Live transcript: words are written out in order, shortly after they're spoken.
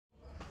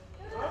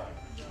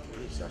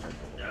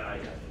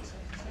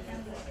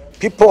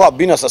People have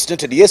been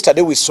assassinated.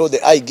 Yesterday we saw the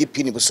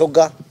IGP in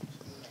Busoga.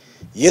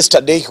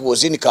 Yesterday he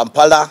was in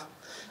Kampala.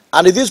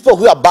 And these people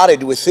who are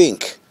buried, we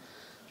think,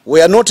 we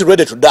are not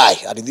ready to die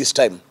at this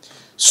time.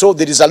 So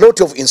there is a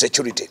lot of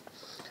insecurity.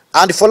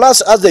 And for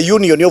us as the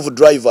union of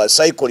drivers,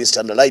 cyclists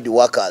and allied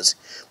workers,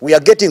 we are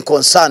getting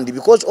concerned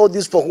because all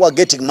these people who are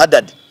getting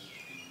murdered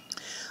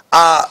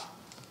are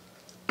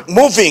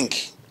moving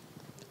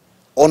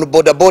on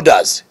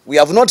bodabodas. We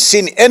have not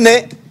seen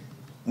any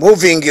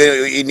moving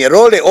in a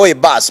lorry or a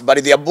bus,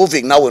 but they are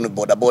moving now on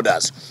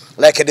bodabodas,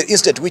 like the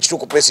incident which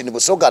took place in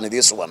Busoga and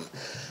this one.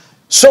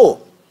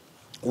 So,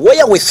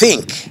 where we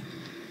think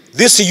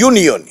this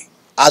union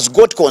has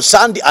got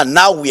concerned and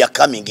now we are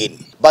coming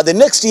in. But the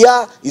next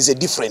year is a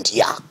different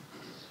year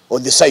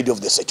on the side of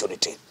the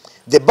security.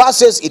 The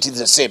buses, it is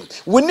the same.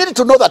 We need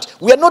to know that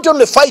we are not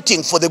only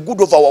fighting for the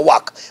good of our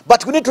work,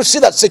 but we need to see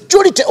that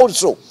security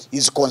also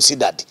is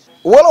considered.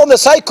 Well, on the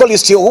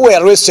cyclists who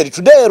were arrested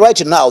today,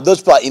 right now,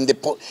 those are in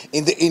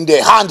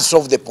the hands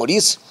of the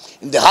police,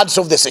 in the hands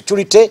of the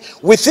security.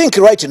 We think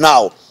right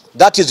now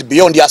that is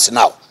beyond us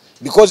now,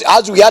 because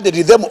as we handed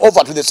them over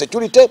to the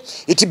security,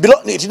 it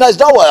is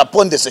now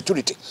upon the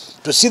security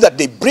to see that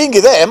they bring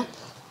them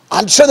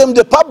and show them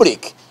the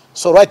public.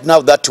 So right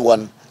now that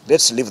one,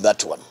 let's leave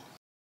that one.